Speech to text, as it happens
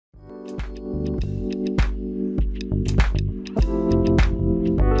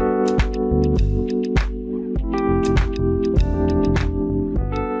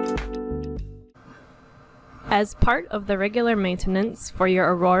As part of the regular maintenance for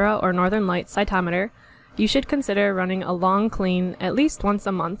your Aurora or Northern Lights cytometer, you should consider running a long clean at least once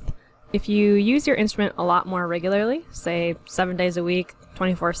a month. If you use your instrument a lot more regularly, say 7 days a week,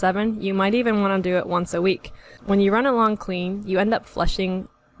 24/7, you might even want to do it once a week. When you run a long clean, you end up flushing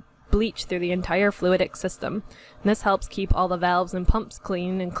bleach through the entire fluidic system. And this helps keep all the valves and pumps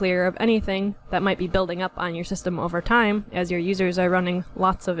clean and clear of anything that might be building up on your system over time, as your users are running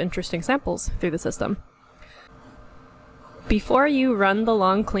lots of interesting samples through the system. Before you run the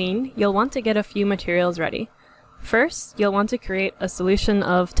long clean, you'll want to get a few materials ready. First, you'll want to create a solution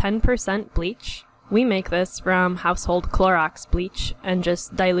of 10% bleach. We make this from household Clorox bleach and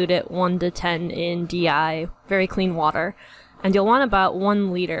just dilute it 1 to 10 in DI, very clean water. And you'll want about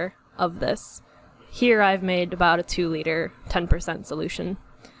 1 liter of this. Here I've made about a 2 liter 10% solution.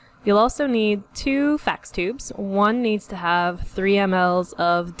 You'll also need 2 fax tubes. One needs to have 3 mLs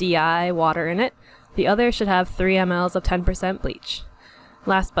of DI water in it. The other should have 3 mLs of 10% bleach.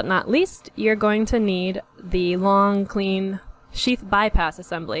 Last but not least, you're going to need the long, clean sheath bypass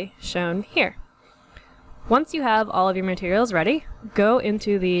assembly shown here. Once you have all of your materials ready, go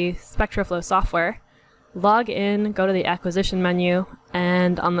into the SpectroFlo software, log in, go to the acquisition menu,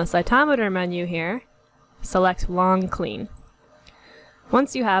 and on the cytometer menu here, select long clean.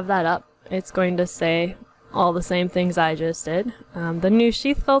 Once you have that up, it's going to say all the same things I just did. The new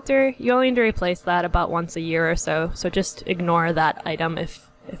sheath filter, you only need to replace that about once a year or so, so just ignore that item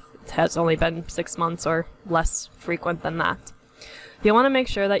if it has only been 6 months or less frequent than that. You'll want to make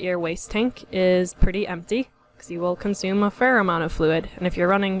sure that your waste tank is pretty empty, because you will consume a fair amount of fluid, and if you're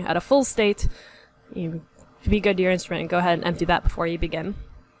running at a full state, you be good to your instrument and go ahead and empty that before you begin.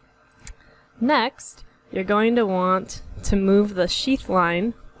 Next, you're going to want to move the sheath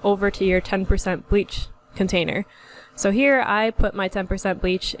line over to your 10% bleach container. So here I put my 10%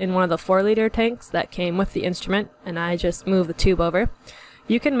 bleach in one of the 4-liter tanks that came with the instrument, and I just move the tube over.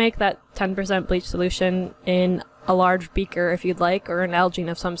 You can make that 10% bleach solution in a large beaker if you'd like, or an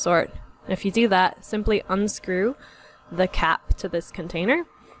Nalgene of some sort. And if you do that, simply unscrew the cap to this container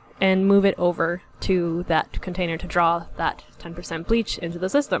and move it over to that container to draw that 10% bleach into the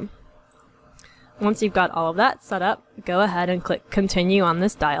system. Once you've got all of that set up, go ahead and click Continue on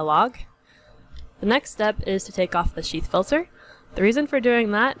this dialog. The next step is to take off the sheath filter. The reason for doing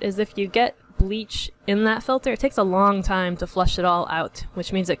that is if you get bleach in that filter, it takes a long time to flush it all out,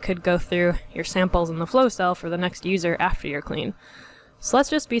 which means it could go through your samples in the flow cell for the next user after you're clean. So let's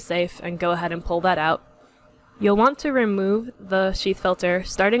just be safe and go ahead and pull that out. You'll want to remove the sheath filter,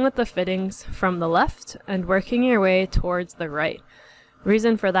 starting with the fittings from the left and working your way towards the right.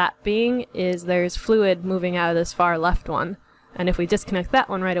 Reason for that being is there's fluid moving out of this far left one, and if we disconnect that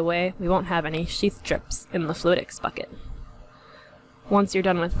one right away, we won't have any sheath drips in the fluidics bucket. Once you're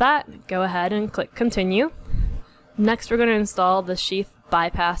done with that, go ahead and click Continue. Next, we're going to install the sheath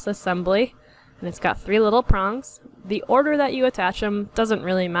bypass assembly, and it's got 3 little prongs. The order that you attach them doesn't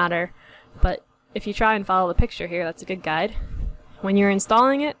really matter, but if you try and follow the picture here, that's a good guide. When you're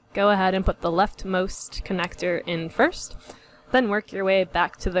installing it, go ahead and put the leftmost connector in first, then work your way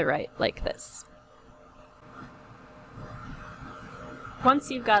back to the right like this.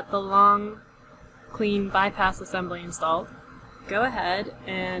 Once you've got the long, clean bypass assembly installed, go ahead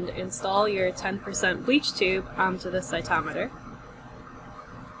and install your 10% bleach tube onto the cytometer.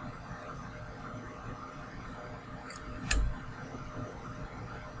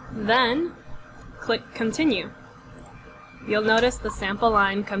 Then, click Continue. You'll notice the sample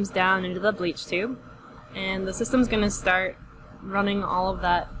line comes down into the bleach tube, and the system's going to start running all of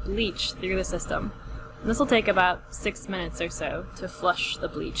that bleach through the system. This will take about 6 minutes or so to flush the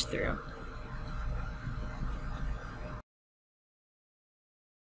bleach through.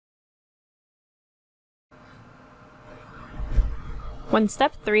 When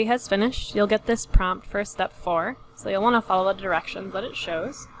step 3 has finished, you'll get this prompt for step 4, so you'll want to follow the directions that it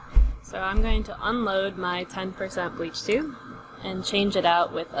shows. So I'm going to unload my 10% bleach tube and change it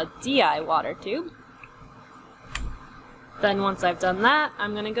out with a DI water tube. Then once I've done that,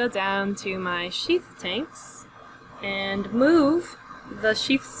 I'm going to go down to my sheath tanks and move the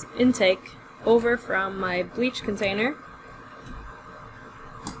sheath's intake over from my bleach container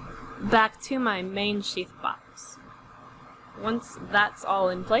back to my main sheath box. Once that's all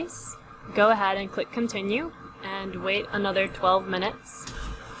in place, go ahead and click Continue and wait another 12 minutes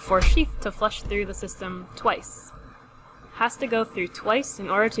for sheath to flush through the system twice. Has to go through twice in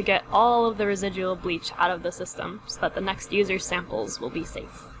order to get all of the residual bleach out of the system so that the next user's samples will be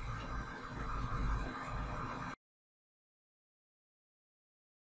safe.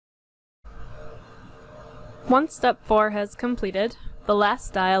 Once step 4 has completed, the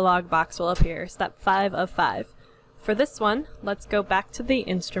last dialog box will appear, step 5 of 5. For this one, let's go back to the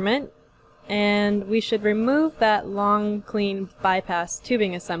instrument, and we should remove that long, clean bypass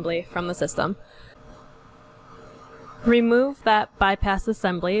tubing assembly from the system. Remove that bypass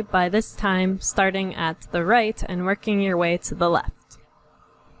assembly by this time starting at the right and working your way to the left.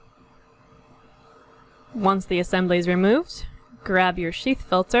 Once the assembly is removed, grab your sheath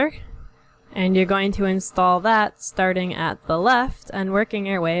filter, and you're going to install that starting at the left and working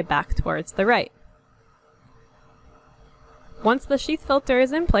your way back towards the right. Once the sheath filter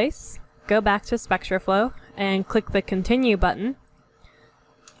is in place, go back to SpectroFlo and click the Continue button.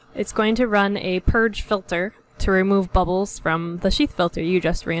 It's going to run a purge filter to remove bubbles from the sheath filter you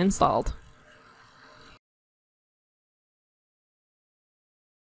just reinstalled.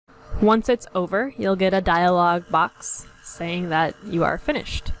 Once it's over, you'll get a dialog box saying that you are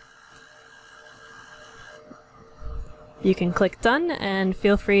finished. You can click Done and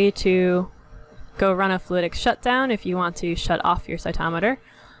feel free to go run a fluidic shutdown if you want to shut off your cytometer,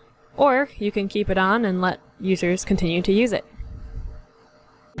 or you can keep it on and let users continue to use it.